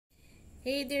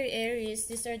Hey dear Aries,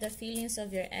 these are the feelings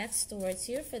of your ex towards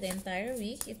you for the entire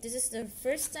week. If this is the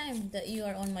first time that you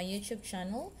are on my YouTube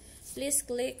channel, please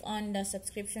click on the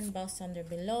subscription box under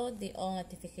below, the all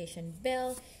notification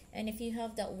bell. And if you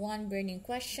have that one burning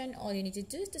question, all you need to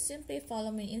do is to simply follow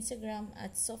me on Instagram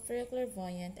at Sopheriel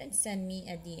Clairvoyant and send me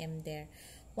a DM there.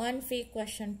 One free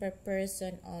question per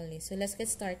person only. So let's get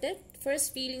started.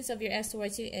 First, feelings of your ex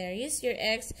towards you, Aries. Your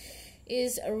ex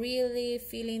is really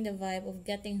feeling the vibe of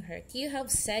getting hurt. You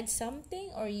have said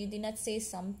something or you did not say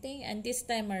something, and this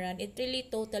time around it really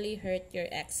totally hurt your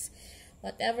ex.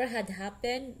 Whatever had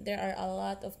happened, there are a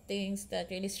lot of things that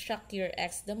really shocked your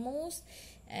ex the most,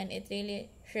 and it really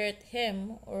hurt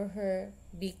him or her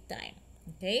big time.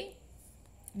 Okay,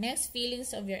 next,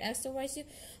 feelings of your ex towards you.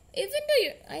 Even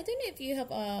though I don't know if you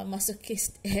have a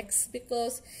masochist ex,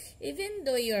 because even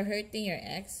though you're hurting your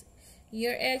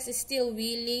ex is still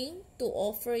willing to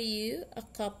offer you a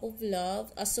cup of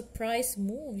love, a surprise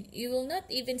move. You will not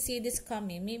even see this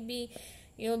coming. Maybe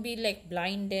you'll be like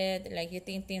blinded, like you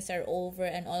think things are over,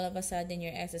 and all of a sudden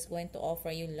your ex is going to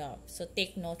offer you love. So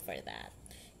take note for that.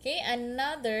 Okay,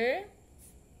 another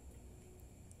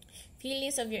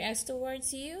feelings of your ex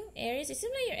towards you, Aries. It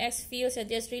seems like your ex feels that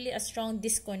there's really a strong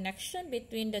disconnection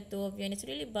between the two of you, and it's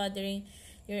really bothering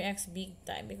your ex big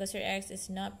time, because your ex is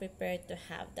not prepared to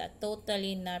have that,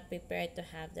 totally not prepared to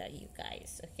have that, you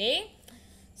guys. Okay,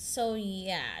 so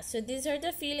yeah, so these are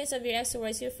the feelings of your ex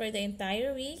towards you for the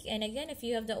entire week. And again, if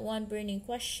you have that one burning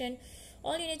question,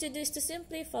 all you need to do is to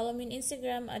simply follow me on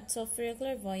Instagram at Sopheriel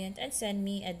Clairvoyant and send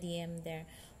me a DM there.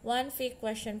 One free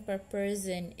question per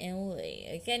person only.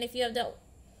 Again, if you have that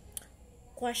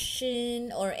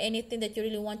question or anything that you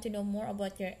really want to know more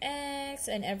about your ex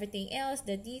and everything else,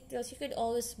 the details, you could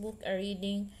always book a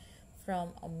reading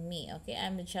from me. Okay,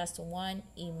 I'm just one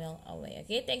email away.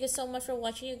 Okay, thank you so much for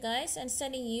watching, you guys, and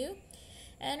sending you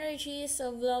energies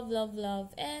of love, love,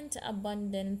 love, and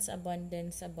abundance,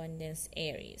 abundance, abundance,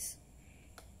 Aries.